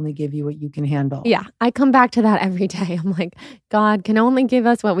will only give you what you can handle. Yeah, I come back to that every day. I'm like, God can only give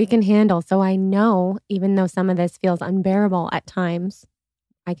us what we can handle. So I know, even though some of this feels unbearable at times,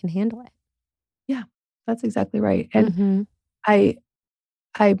 I can handle it. Yeah, that's exactly right. And Mhm.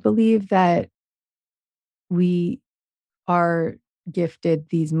 I believe that we are gifted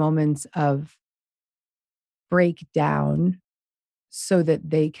these moments of breakdown so that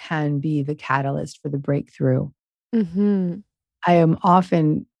they can be the catalyst for the breakthrough. Mhm. I am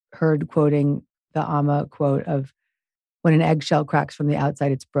often heard quoting the Amma quote of when an eggshell cracks from the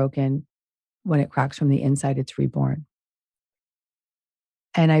outside, it's broken. When it cracks from the inside, it's reborn.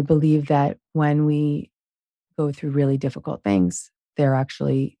 And I believe that when we go through really difficult things, they're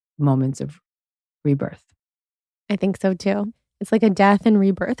actually moments of rebirth. I think so too. It's like a death and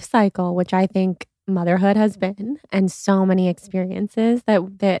rebirth cycle, which I think motherhood has been, and so many experiences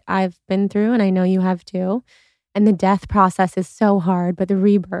that I've been through, and I know you have too. And the death process is so hard, but the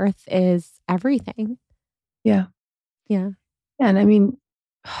rebirth is everything. Yeah. Yeah. And I mean,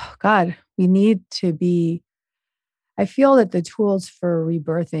 God, we need to be, I feel that the tools for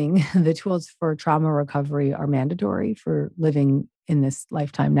rebirthing, the tools for trauma recovery are mandatory for living in this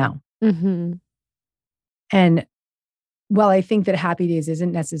lifetime now. Mhm. And while I think that Happy Days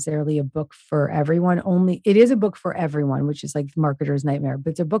isn't necessarily a book for everyone, only it is a book for everyone, which is like the marketer's nightmare, but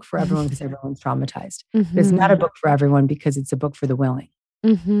it's a book for everyone because everyone's traumatized. But it's not a book for everyone because it's a book for the willing.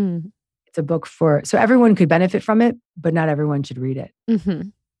 Mhm. It's a book for, so everyone could benefit from it, but not everyone should read it.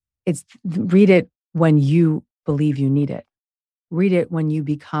 Mhm. It's read it when you believe you need it. Read it when you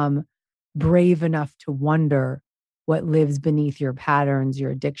become brave enough to wonder what lives beneath your patterns,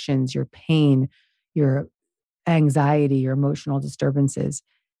 your addictions, your pain, your anxiety, your emotional disturbances.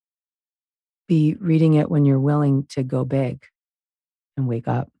 Be reading it when you're willing to go big and wake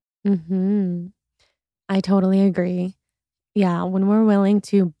up. Mhm. I totally agree. Yeah, when we're willing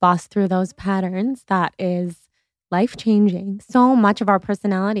to bust through those patterns, that is life changing. So much of our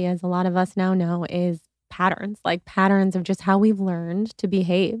personality, as a lot of us now know, is patterns, like patterns of just how we've learned to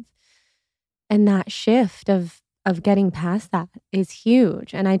behave. And that shift of getting past that is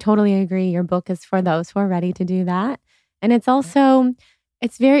huge. And I totally agree. Your book is for those who are ready to do that. And it's also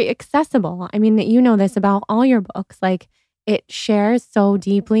it's very accessible. I mean, you know this about all your books. Like it shares so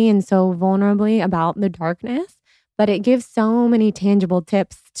deeply and so vulnerably about the darkness, but it gives so many tangible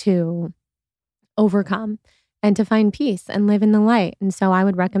tips to overcome and to find peace and live in the light. And so I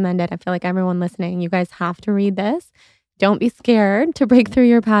would recommend it. I feel like everyone listening, you guys have to read this. Don't be scared to break through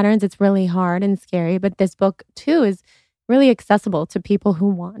your patterns. It's really hard and scary, but this book too is really accessible to people who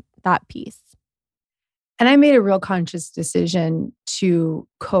want that peace. And I made a real conscious decision to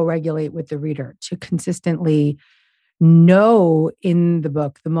co-regulate with the reader, to consistently know in the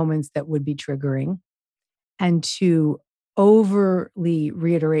book the moments that would be triggering and to overly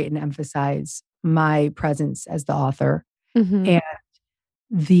reiterate and emphasize my presence as the author Mhm. and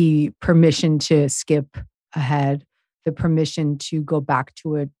the permission to skip ahead, the permission to go back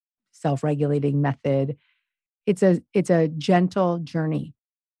to a self-regulating method. It's a gentle journey.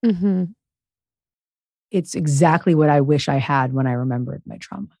 Mhm. It's exactly what I wish I had when I remembered my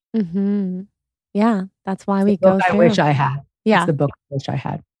trauma. Mhm. Yeah, that's why It's we the book go I through. wish I had. It's Yeah, the book I wish I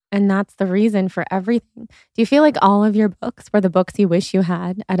had. and that's the reason for everything. Do you feel like all of your books were the books you wish you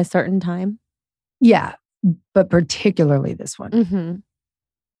had at a certain time? Yeah, but particularly this one. Mhm.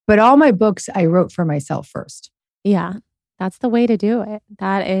 But all my books I wrote for myself first. Yeah, that's the way to do it.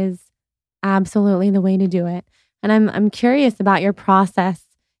 That is absolutely the way to do it. And I'm curious about your process,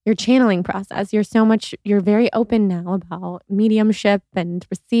 your channeling process. You're very open now about mediumship and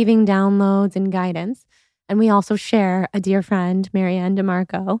receiving downloads and guidance. And we also share a dear friend, Marianne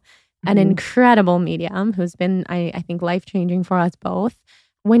DeMarco, an Mhm. incredible medium who's been, I think, life-changing for us both.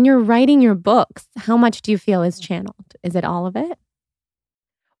 When you're writing your books, how much do you feel is channeled? Is it all of it?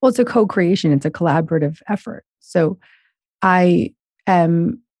 Well, it's a co-creation. It's a collaborative effort. So I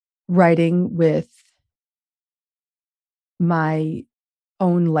am writing with my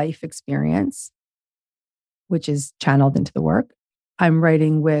own life experience, which is channeled into the work. I'm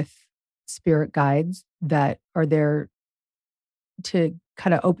writing with spirit guides that are there to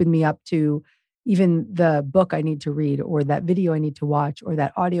kind of open me up to even the book I need to read, or that video I need to watch, or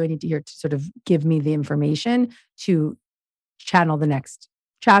that audio I need to hear to sort of give me the information to channel the next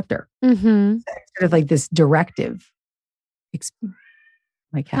chapter. Mm-hmm. So it's sort of like this directive.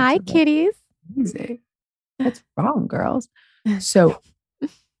 My cats Hi, are like, kitties. easy. What's wrong, girls? So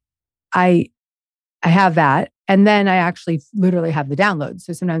I have that. And then I actually literally have the downloads.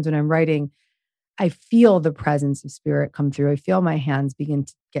 So sometimes when I'm writing, I feel the presence of spirit come through. I feel my hands begin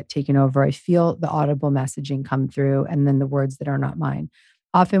to get taken over. I feel the audible messaging come through, and then the words that are not mine.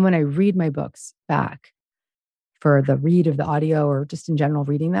 Often when I read my books back for the read of the audio, or just in general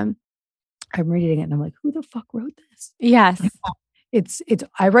reading them, I'm reading it and I'm like, who the fuck wrote this? Yes. It's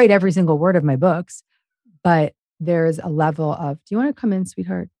I write every single word of my books, but there's a level of, do you want to come in,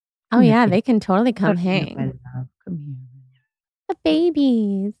 sweetheart? Oh, yeah, they can totally come hang. Come here. The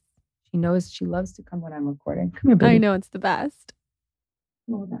babies. She knows she loves to come when I'm recording. Come here, baby. I know, it's the best.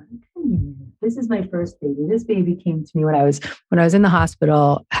 Hold on. Come here. This is my first baby. This baby came to me when I was in the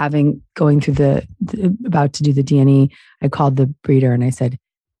hospital, going through the about to do the D&E. I called the breeder and I said,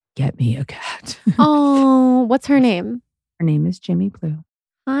 "Get me a cat." Oh, what's her name? Her name is Jimmy Blue.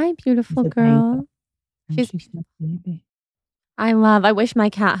 Hi, beautiful She's a girl. She's a baby. I wish my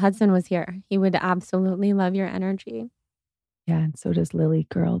cat Hudson was here. He would absolutely love your energy. Yeah, and so does Lily,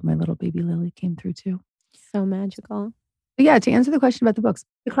 girl. My little baby Lily came through too. So magical. But yeah, to answer the question about the books,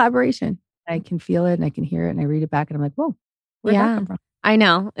 the collaboration. I can feel it and I can hear it and I read it back and I'm like, whoa, where'd that come from? I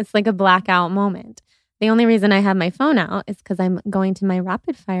know. It's like a blackout moment. The only reason I have my phone out is because I'm going to my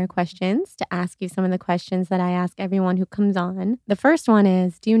rapid fire questions to ask you some of the questions that I ask everyone who comes on. The first one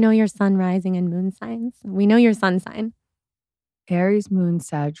is, do you know your sun rising and moon signs? We know your sun sign. Aries, moon,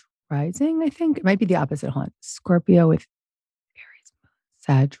 Sag, rising, I think. It might be the opposite. Hold on. Scorpio with Aries, moon,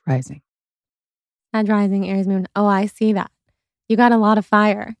 Sag, rising. Sag rising, Aries, moon. Oh, I see that. You got a lot of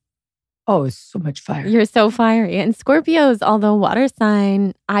fire. Oh, it's so much fire. You're so fiery. And Scorpios, although water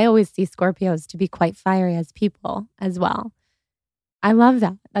sign, I always see Scorpios to be quite fiery as people as well. I love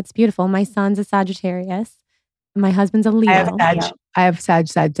that. That's beautiful. My son's a Sagittarius. My husband's a Leo. I have Sag.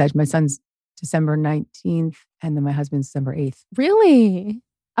 My son's December 19th and then my husband's December 8th. Really?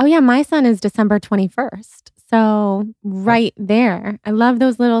 Oh yeah, my son is December 21st. So right there. I love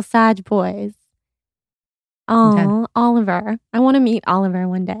those little Sag boys. Oh, Oliver. I want to meet Oliver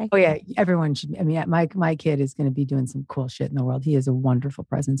one day. Oh yeah, everyone should. I mean, my kid is going to be doing some cool shit in the world. He is a wonderful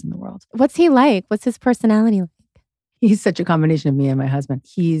presence in the world. What's he like? What's his personality like? He's such a combination of me and my husband.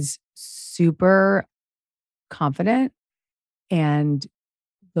 He's super confident and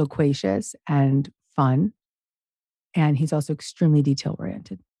loquacious and fun. And he's also extremely detail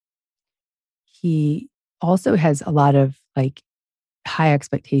oriented. He also has a lot of like high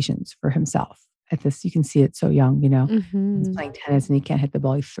expectations for himself. At this, you can see it so young, you know. Mm-hmm. He's playing tennis and he can't hit the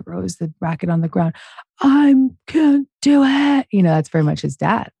ball. He throws the racket on the ground. I can't do it. You know, that's very much his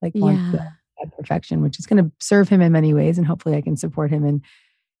dad. Like wants that perfection, which is going to serve him in many ways. And hopefully I can support him in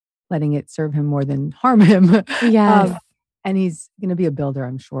letting it serve him more than harm him. Yes. And he's going to be a builder,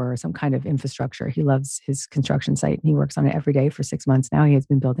 I'm sure, or some kind of infrastructure. He loves his construction site and he works on it every day for 6 months now. He has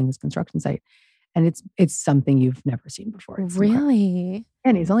been building his construction site. And it's something you've never seen before. It's really?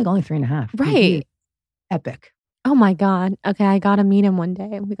 And he's only 3.5. Right. Epic. Oh my God. Okay, I got to meet him one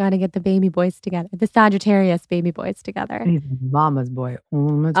day. We got to get the baby boys together. The Sagittarius baby boys together. And he's mama's boy.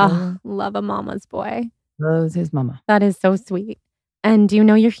 Oh, love a mama's boy. Loves his mama. That is so sweet. And do you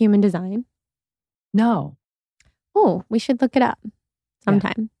know your human design? No. Oh, we should look it up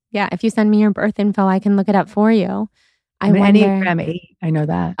sometime. Yeah, if you send me your birth info, I can look it up for you. I'm an Enneagram 8. I know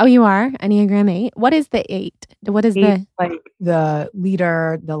that. Oh, you are? Enneagram 8? What is the 8? What is the... Like the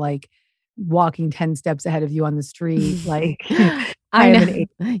leader, the like walking 10 steps ahead of you on the street. Like I know. An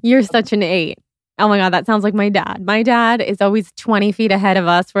 8. You're such an 8. Oh my God, that sounds like my dad. My dad is always 20 feet ahead of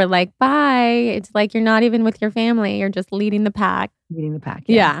us. We're like, bye. It's like you're not even with your family. You're just leading the pack. Leading the pack.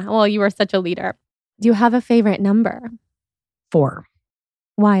 Yeah. Well, you are such a leader. Do you have a favorite number? 4.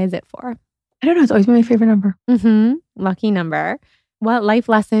 Why is it 4? I don't know. It's always been my favorite number. Mm-hmm. Lucky number. What life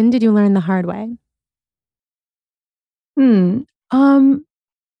lesson did you learn the hard way? Many.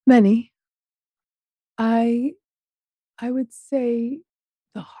 I would say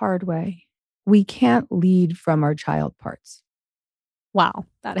the hard way. We can't lead from our child parts. Wow,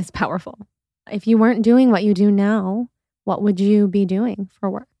 that is powerful. If you weren't doing what you do now, what would you be doing for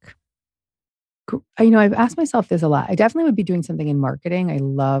work? You know, I've asked myself this a lot. I definitely would be doing something in marketing. I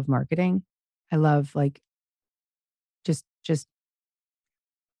love marketing. I love like just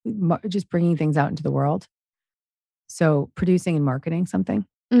bringing things out into the world. So producing and marketing something.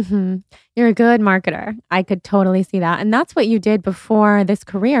 Mm-hmm. You're a good marketer. I could totally see that. And that's what you did before this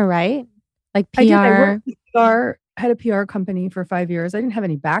career, right? Like PR? I did. I worked with PR, had a PR company for 5 years. I didn't have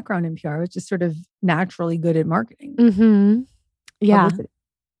any background in PR. I was just sort of naturally good at marketing. Mm-hmm. Yeah. Publicity.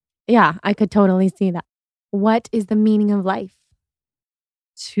 Yeah, I could totally see that. What is the meaning of life?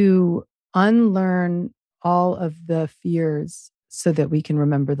 To unlearn all of the fears so that we can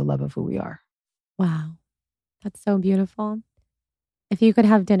remember the love of who we are. Wow. That's so beautiful. If you could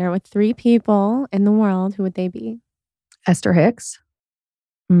have dinner with 3 people in the world, who would they be? Esther Hicks.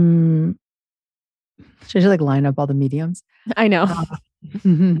 Should I just like line up all the mediums? I know.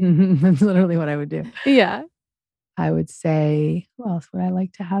 That's literally what I would do. Yeah. I would say, who else would I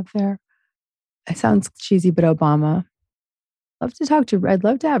like to have there? It sounds cheesy, but Obama. I'd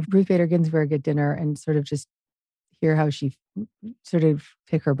love to have Ruth Bader Ginsburg at dinner and sort of just hear how she sort of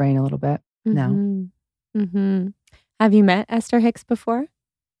pick her brain a little bit now. Mm-hmm. Have you met Esther Hicks before?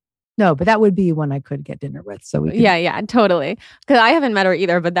 No, but that would be one I could get dinner with. So we could, Yeah, totally. Because I haven't met her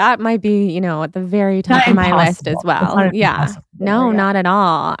either, but that might be, at the very top of my list as well. Yeah. No, not at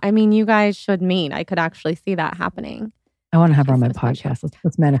all. I mean, you guys should meet. I could actually see that happening. I want to have her on my podcast.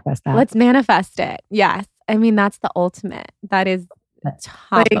 Let's manifest that. Let's manifest it. Yes. I mean, that's the ultimate. That is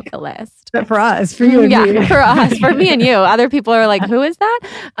top of the list. But for us, for you and me. For us, for me and you. Other people are like, who is that?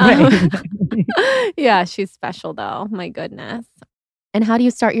 Yeah, she's special though. My goodness. And how do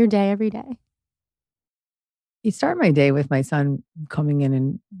you start your day every day? You start my day with my son coming in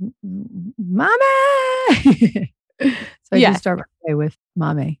and, Mommy! So I just start my day with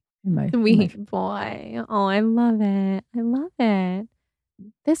Mommy. Sweet boy. Oh, I love it. I love it.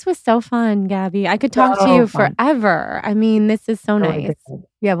 This was so fun, Gabby. I could talk to you forever. I mean, this is so nice.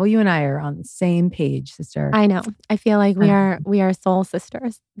 Yeah, well, you and I are on the same page, sister. I know. I feel like we are soul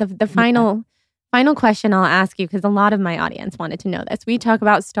sisters. The final question I'll ask you, because a lot of my audience wanted to know this. We talk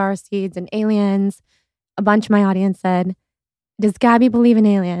about star seeds and aliens. A bunch of my audience said, does Gabby believe in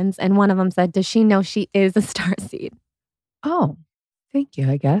aliens? And one of them said, does she know she is a star seed? Oh, thank you,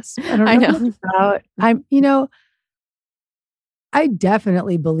 I guess. I know. I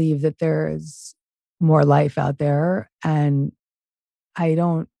definitely believe that there is more life out there, and I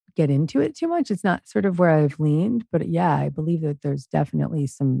don't get into it too much. It's not sort of where I've leaned, but yeah, I believe that there's definitely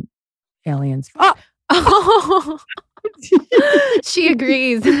some aliens. Oh! She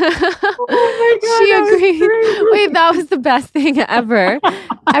agrees. Oh my God, she agrees. Wait, that was the best thing ever.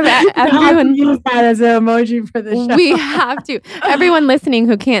 Everyone use that as an emoji for the show. We have to. Everyone listening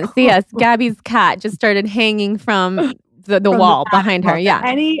who can't see us, Gabby's cat just started hanging from the wall behind her. Yeah.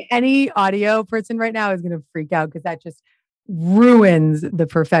 Any audio person right now is going to freak out because that just ruins the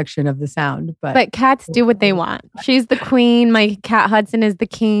perfection of the sound. But cats do what they want. She's the queen. My cat Hudson is the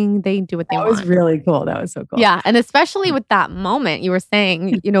king. They do what they want. That was really cool. That was so cool. Yeah. And especially with that moment you were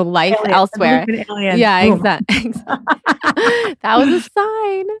saying, life elsewhere. Yeah, exactly. That was a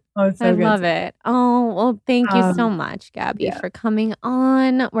sign. Oh, so I love it. Oh, well, thank you so much, Gabby, for coming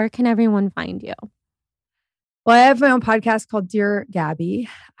on. Where can everyone find you? Well, I have my own podcast called Dear Gabby.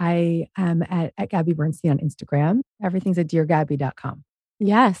 I am at Gabby Bernstein on Instagram. Everything's at deargabby.com.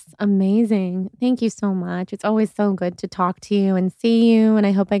 Yes, amazing. Thank you so much. It's always so good to talk to you and see you. And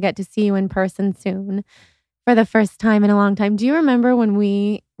I hope I get to see you in person soon for the first time in a long time. Do you remember when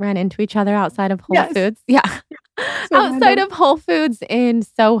we ran into each other outside of Whole Foods? Yeah. Outside of Whole Foods in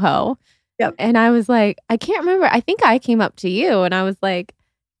Soho. Yep. And I was like, I can't remember. I think I came up to you and I was like,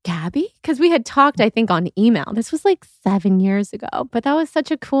 Gabby? Because we had talked, I think, on email. This was like 7 years ago, but that was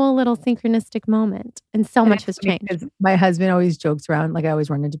such a cool little synchronistic moment. And so much has changed. My husband always jokes around, like I always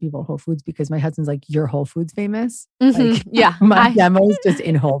run into people at Whole Foods because my husband's like, you're Whole Foods famous. Mm-hmm. Like, yeah. My demo's just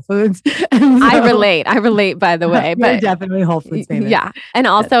in Whole Foods. I relate, by the way. But you're definitely Whole Foods famous. Yeah. And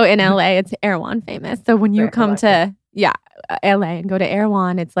also in LA, it's Erewhon famous. So when you come to LA and go to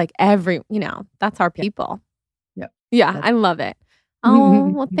Erewhon, it's like that's our people. Yeah. I love it. Oh,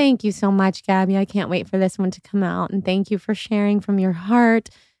 well, thank you so much, Gabby. I can't wait for this one to come out. And thank you for sharing from your heart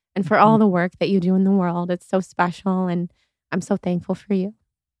and for all the work that you do in the world. It's so special. And I'm so thankful for you.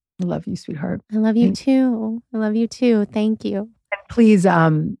 I love you, sweetheart. I love you too. I love you too. Thank you. And please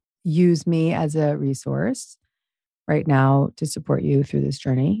use me as a resource right now to support you through this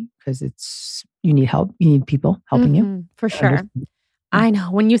journey because you need help. You need people helping you. For sure. I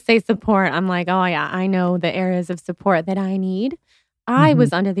know. When you say support, I'm like, oh yeah, I know the areas of support that I need. I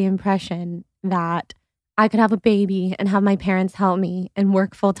was under the impression that I could have a baby and have my parents help me and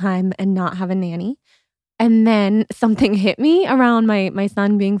work full time and not have a nanny. And then something hit me around my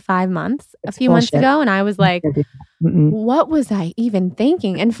son being 5 months a few months ago. And I was like, what was I even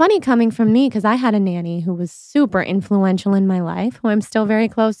thinking? And funny coming from me, because I had a nanny who was super influential in my life, who I'm still very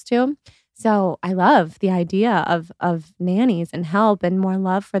close to. So I love the idea of nannies and help and more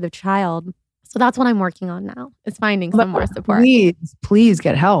love for the child. So that's what I'm working on now, is finding some more support. Please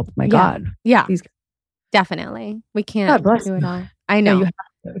get help. My God. Yeah. Please. Definitely. We can't do it all. I know.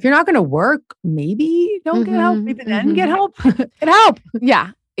 If you're not going to work, maybe don't get help. Maybe then get help. Get help.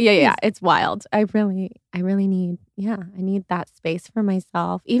 Yeah. It's wild. I really need, I need that space for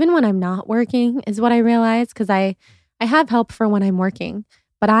myself. Even when I'm not working is what I realize, because I have help for when I'm working,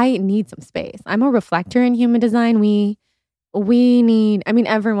 but I need some space. I'm a reflector in human design. We need,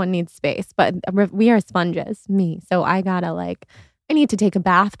 everyone needs space, but we are sponges, me. So I gotta I need to take a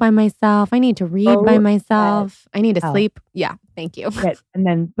bath by myself. I need to read by myself. I need to sleep. Yeah. Thank you. And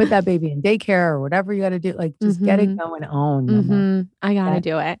then put that baby in daycare or whatever you got to do. Just get it going on. I got to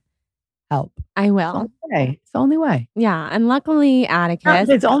do it. Help. I will. It's the only way. Yeah. And luckily, Atticus.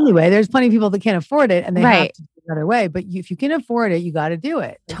 It's the only way. There's plenty of people that can't afford it and they have to do it another way. But if you can afford it, you got to do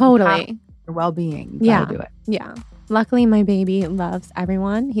it. Totally. Your well-being. You got to do it. Yeah. Luckily, my baby loves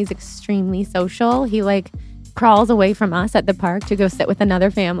everyone. He's extremely social. He crawls away from us at the park to go sit with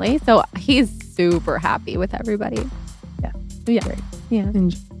another family. So he's super happy with everybody. Yeah. Great. Yeah.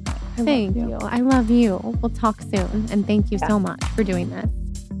 Thank you. I love you. We'll talk soon. And thank you so much for doing this.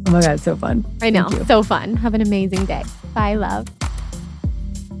 Oh my God, it's so fun. I know. So fun. Have an amazing day. Bye, love.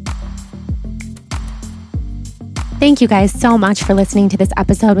 Thank you guys so much for listening to this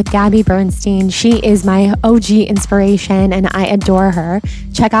episode with Gabby Bernstein. She is my OG inspiration and I adore her.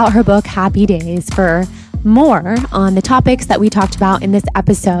 Check out her book, Happy Days, for more on the topics that we talked about in this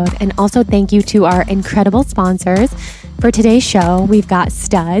episode. And also thank you to our incredible sponsors. For today's show, we've got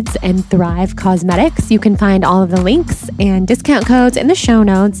Studs and Thrive Cosmetics. You can find all of the links and discount codes in the show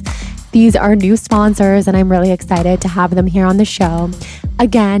notes. These are new sponsors, and I'm really excited to have them here on the show.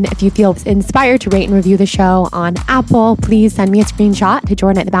 Again, if you feel inspired to rate and review the show on Apple, please send me a screenshot to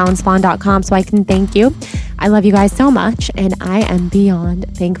jordan@thebalancedblonde.com so I can thank you. I love you guys so much, and I am beyond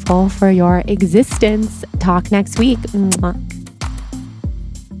thankful for your existence. Talk next week. Mwah.